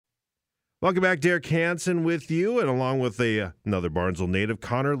Welcome back, Derek Hansen with you, and along with another Barnesville native,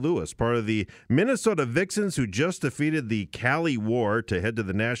 Connor Lewis, part of the Minnesota Vixens, who just defeated the Cali War to head to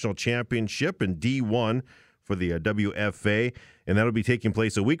the national championship in D1 for the WFA, and that'll be taking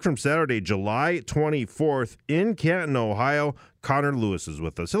place a week from Saturday, July 24th in Canton, Ohio. Connor Lewis is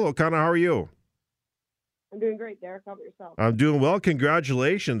with us. Hello, Connor. How are you? I'm doing great, Derek. How about yourself? I'm doing well.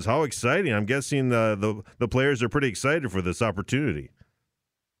 Congratulations. How exciting. I'm guessing the players are pretty excited for this opportunity.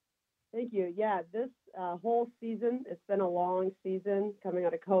 Thank you. Yeah, this whole season, it's been a long season coming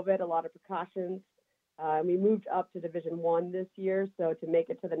out of COVID, a lot of precautions. We moved up to Division One this year, so to make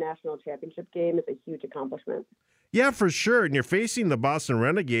it to the national championship game is a huge accomplishment. Yeah, for sure. And you're facing the Boston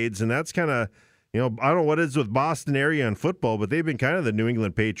Renegades, and that's kind of, I don't know what it is with Boston area and football, but they've been kind of the New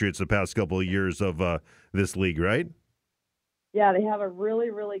England Patriots the past couple of years of this league, right? Yeah, they have a really,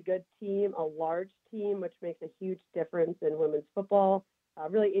 really good team, a large team, which makes a huge difference in women's football.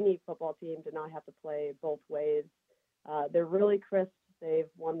 Really, any football team did not have to play both ways. They're really crisp. They've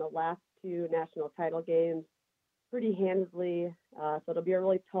won the last two national title games pretty handedly, so it'll be a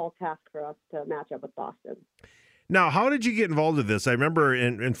really tall task for us to match up with Boston. Now, how did you get involved with this? I remember,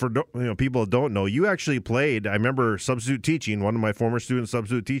 and for people that don't know, you actually played. I remember substitute teaching. One of my former students,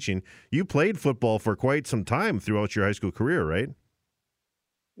 substitute teaching. You played football for quite some time throughout your high school career, right?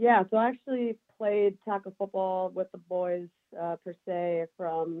 Yeah, so I actually played tackle football with the boys per se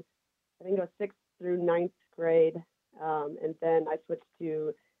from I think it was sixth through ninth grade, and then I switched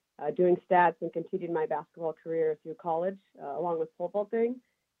to doing stats and continued my basketball career through college along with pole vaulting.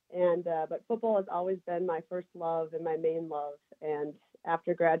 And but football has always been my first love and my main love. And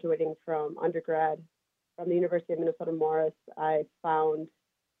after graduating from undergrad from the University of Minnesota Morris, I found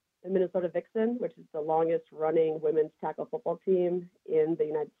the Minnesota Vixen, which is the longest running women's tackle football team in the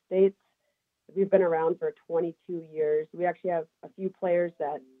United States. We've been around for 22 years. We actually have a few players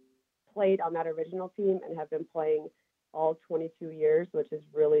that played on that original team and have been playing all 22 years, which is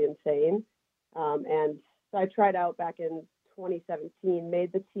really insane. And so I tried out back in 2017,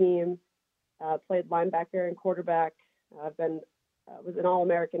 made the team, played linebacker and quarterback. I've been was an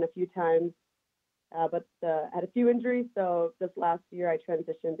All-American a few times, but had a few injuries. So this last year I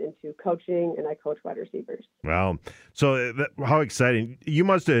transitioned into coaching, and I coach wide receivers. Wow. So how exciting. You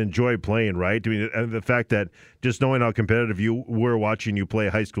must have enjoyed playing, right? I mean, and the fact that just knowing how competitive you were watching you play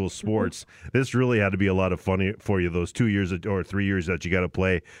high school sports, this really had to be a lot of fun for you, those 2 years or 3 years that you got to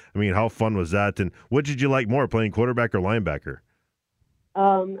play. I mean, how fun was that? And what did you like more, playing quarterback or linebacker?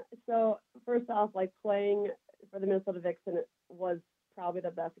 So first off, like playing for the Minnesota Vixen was probably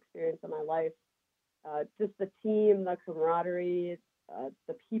the best experience of my life. Just the team, the camaraderie,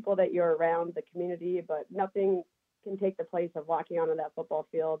 the people that you're around, the community, but nothing can take the place of walking onto that football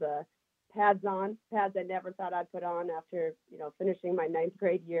field, pads on, pads I never thought I'd put on after, finishing my ninth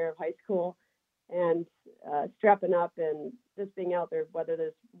grade year of high school, and strapping up and just being out there, whether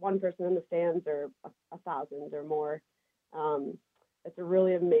there's one person in the stands or a thousand or more. It's a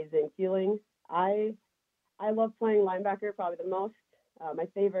really amazing feeling. I love playing linebacker probably the most. My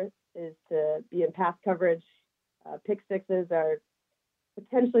favorite is to be in pass coverage. Pick sixes are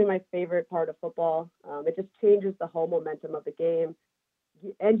potentially my favorite part of football. It just changes the whole momentum of the game,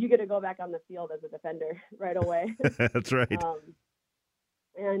 and you get to go back on the field as a defender right away. That's right.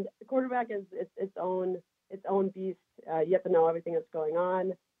 And quarterback is its own beast. You have to know everything that's going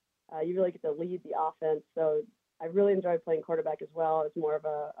on. You really get to lead the offense. So I really enjoyed playing quarterback as well. It's more of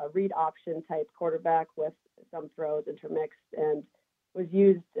a read option type quarterback with some throws intermixed, and was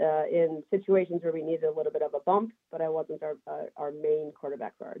used in situations where we needed a little bit of a bump, but I wasn't our main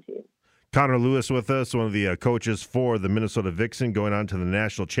quarterback for our team. Connor Lewis with us, one of the coaches for the Minnesota Vixen, going on to the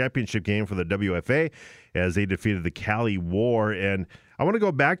national championship game for the WFA as they defeated the Cali War. And I want to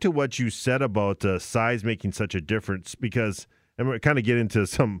go back to what you said about size making such a difference, because I'm going to kind of get into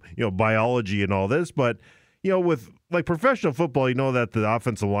some biology and all this, but with like professional football, that the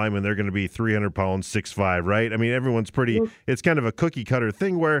offensive linemen, they're going to be 300 pounds, 6'5", right? I mean, everyone's pretty, it's kind of a cookie cutter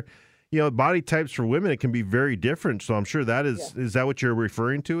thing where, body types for women, it can be very different. So I'm sure that is that what you're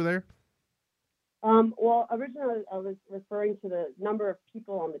referring to there? Well, originally I was referring to the number of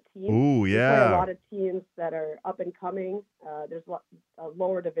people on the team. Ooh, We yeah. play a lot of teams that are up and coming. There's a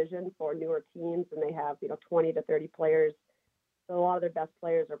lower division for newer teams, and they have 20 to 30 players. So a lot of their best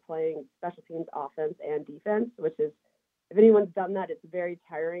players are playing special teams, offense and defense, which is, if anyone's done that, it's very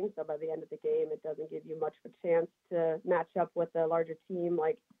tiring. So by the end of the game, it doesn't give you much of a chance to match up with a larger team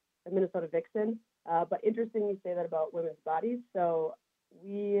like the Minnesota Vixen. But interesting you say that about women's bodies. So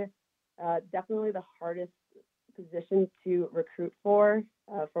we definitely the hardest position to recruit for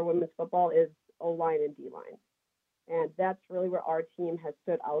women's football is O-line and D-line. And that's really where our team has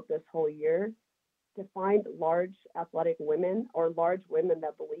stood out this whole year. To find large athletic women or large women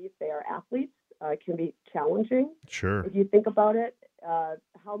that believe they are athletes can be challenging. Sure. If you think about it,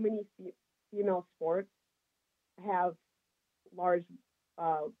 how many female sports have large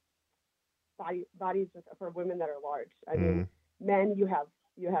uh, bodies for women that are large? I mean, Mm. men, you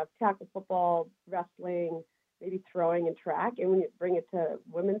have tackle football, wrestling, maybe throwing and track. And when you bring it to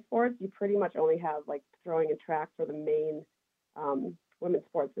women's sports, you pretty much only have like throwing and track for the main women's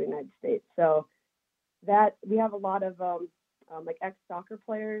sports in the United States. So that we have a lot of like ex soccer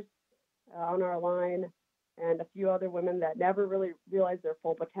players on our line, and a few other women that never really realized their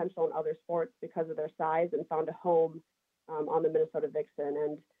full potential in other sports because of their size and found a home on the Minnesota Vixen.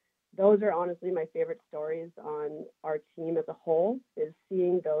 And those are honestly my favorite stories on our team as a whole, is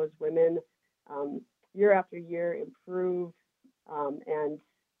seeing those women um, year after year improve and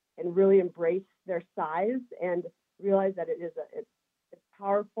really embrace their size and realize that it's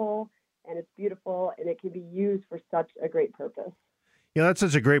powerful and it's beautiful and it can be used for such a great purpose. Yeah, that's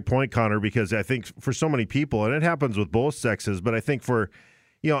such a great point, Connor, because I think for so many people, and it happens with both sexes, but I think for,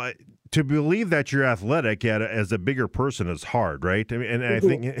 to believe that you're athletic as a bigger person is hard, right? I mean, and I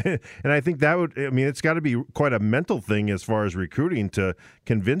Mhm. think, and I think that would, I mean, it's got to be quite a mental thing as far as recruiting to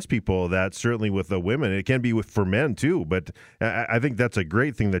convince people that. Certainly with the women, it can be for men too. But I think that's a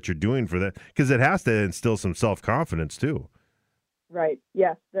great thing that you're doing for that, because it has to instill some self confidence too. Right.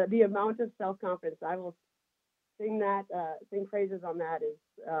 Yes. The amount of self confidence I will sing praises on that is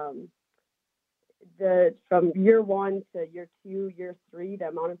the from year one to year two, year three, the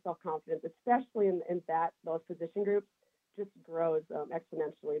amount of self confidence, especially in those position groups, just grows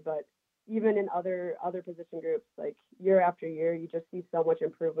exponentially. But even in other position groups, like year after year, you just see so much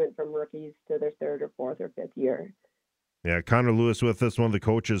improvement from rookies to their third or fourth or fifth year. Yeah, Connor Lewis with us, one of the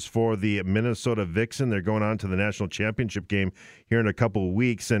coaches for the Minnesota Vixen. They're going on to the national championship game here in a couple of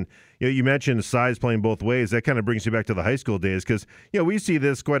weeks. And you mentioned size playing both ways. That kind of brings you back to the high school days, because we see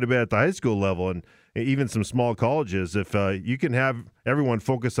this quite a bit at the high school level and even some small colleges. If you can have everyone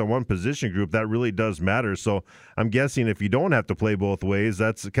focus on one position group, that really does matter. So I'm guessing if you don't have to play both ways,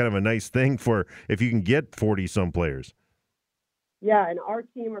 that's kind of a nice thing for if you can get 40 some players. Yeah, and our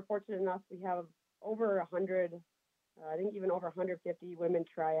team, we're fortunate enough we have over 100, I think even over 150 women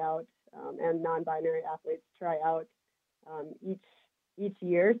try out and non-binary athletes try out each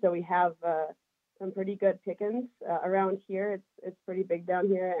year. So we have some pretty good pickings around here. It's pretty big down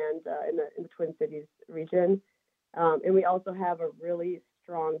here and in the Twin Cities region. And we also have a really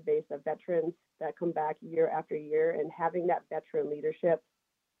strong base of veterans that come back year after year. And having that veteran leadership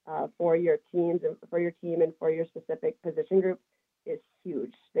for your teams and for your team and for your specific position group is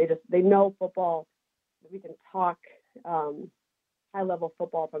huge. They know football. We can talk high level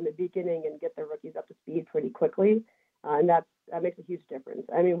football from the beginning and get the rookies up to speed pretty quickly. And that makes a huge difference.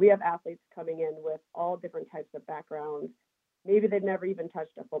 I mean, we have athletes coming in with all different types of backgrounds. Maybe they've never even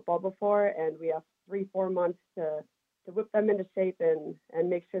touched a football before, and we have 3-4 months to whip them into shape and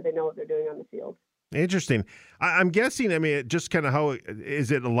make sure they know what they're doing on the field. Interesting. I'm guessing. I mean, just kind of how is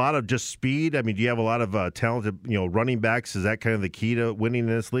it? A lot of just speed. I mean, do you have a lot of talented, running backs? Is that kind of the key to winning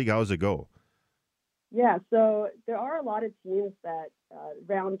in this league? How does it go? Yeah, so there are a lot of teams that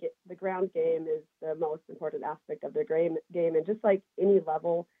the ground game is the most important aspect of their game, and just like any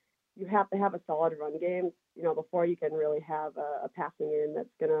level, you have to have a solid run game, before you can really have a passing game that's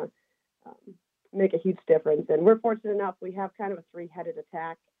gonna make a huge difference. And we're fortunate enough we have kind of a three-headed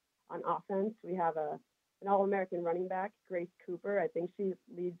attack on offense. We have an All-American running back, Grace Cooper. I think she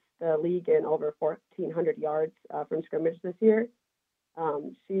leads the league in over 1,400 yards from scrimmage this year.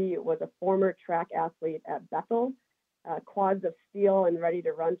 She was a former track athlete at Bethel, quads of steel and ready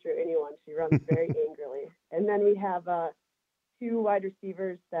to run through anyone. She runs very angrily. And then we have two wide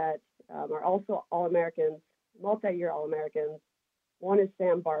receivers that are also All-Americans, multi-year All-Americans. One is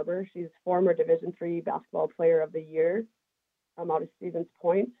Sam Barber. She's former Division III Basketball Player of the Year out of Stevens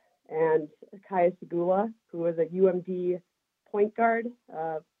Point. And Kaya Segula, who was a UMD point guard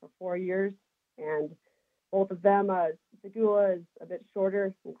for 4 years. And both of them, Segula is a bit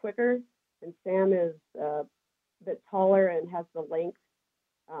shorter and quicker, and Sam is a bit taller and has the length,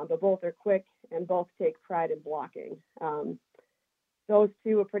 but both are quick and both take pride in blocking. Those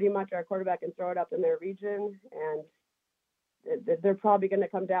two are pretty much our quarterback and throw it up in their region, and they're probably going to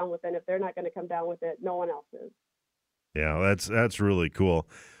come down with it. And if they're not going to come down with it, no one else is. Yeah, that's really cool.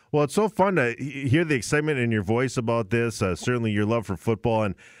 Well, it's so fun to hear the excitement in your voice about this. Certainly, your love for football,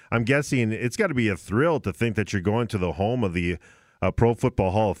 and I'm guessing it's got to be a thrill to think that you're going to the home of the Pro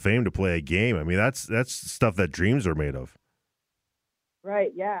Football Hall of Fame to play a game. I mean, that's stuff that dreams are made of.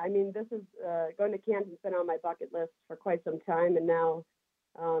 Right. Yeah. I mean, this is going to Kansas has been on my bucket list for quite some time, and now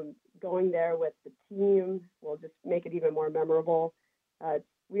going there with the team will just make it even more memorable.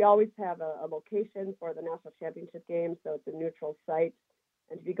 We always have a location for the national championship game, so it's a neutral site,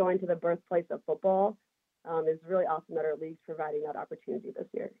 and to be going to the birthplace of football is really awesome that our league's providing that opportunity this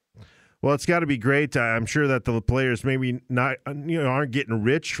year. Well, it's got to be great. I'm sure that the players maybe not, aren't getting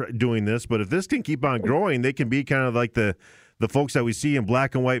rich doing this, but if this can keep on growing, they can be kind of like the folks that we see in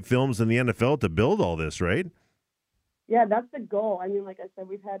black and white films in the NFL to build all this, right? Yeah, that's the goal. I mean, like I said,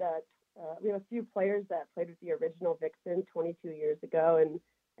 we have a few players that played with the original Vixen 22 years ago, and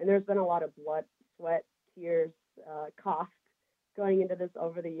there's been a lot of blood, sweat, tears, cost going into this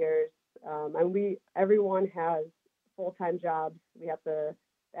over the years. And everyone has full-time jobs. The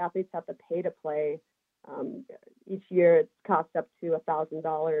athletes have to pay to play. Each year, it costs up to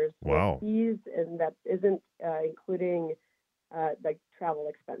 $1,000 Wow. with fees, and that isn't including like travel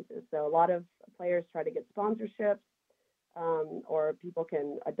expenses. So a lot of players try to get sponsorships, or people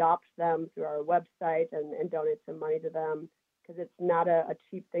can adopt them through our website and donate some money to them because it's not a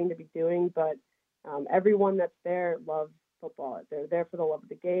cheap thing to be doing. But everyone that's there loves football. They're there for the love of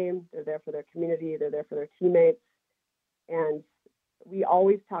the game. They're there for their community. They're there for their teammates. And we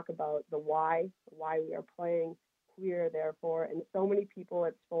always talk about the why we are playing, who we are there for. And so many people,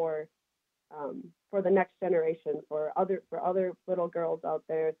 it's for the next generation, for other little girls out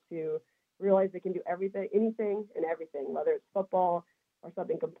there to realize they can do anything and everything, whether it's football or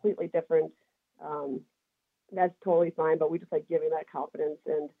something completely different. That's totally fine, but we just like giving that confidence,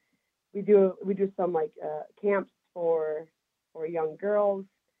 and we do some like camps for young girls,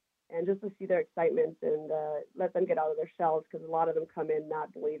 and just to see their excitement and let them get out of their shells, because a lot of them come in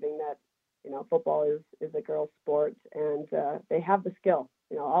not believing that football is a girl's sport, and they have the skill.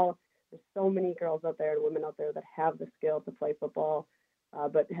 There's so many girls out there and women out there that have the skill to play football,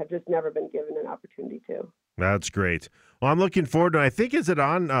 but have just never been given an opportunity to. That's great. Well, I'm looking forward to it. I think, is it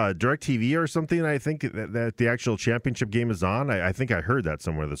on DirecTV or something? I think that the actual championship game is on. I think I heard that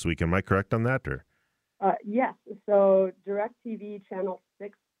somewhere this week. Am I correct on that? Or yes. So DirecTV channel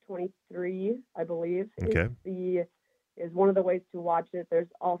 623, I believe, okay, is one of the ways to watch it. There's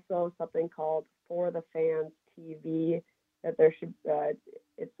also something called For the Fans TV that there should.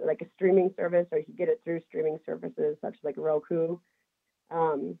 It's like a streaming service, or you can get it through streaming services such as like Roku.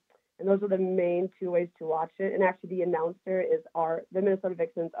 And those are the main two ways to watch it. And actually, the announcer is the Minnesota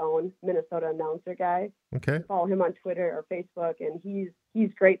Vixens' own Minnesota announcer guy. okay. You follow him on Twitter or Facebook, and he's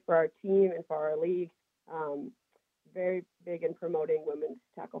great for our team and for our league. Very big in promoting women's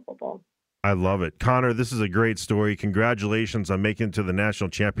tackle football. I love it. Connor, this is a great story. Congratulations on making it to the national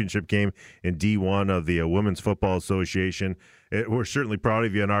championship game in D1 of the Women's Football Association. We're certainly proud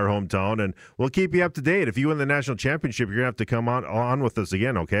of you in our hometown, and we'll keep you up to date. If you win the national championship, you're going to have to come on with us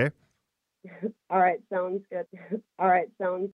again, okay? All right, sounds good. All right, sounds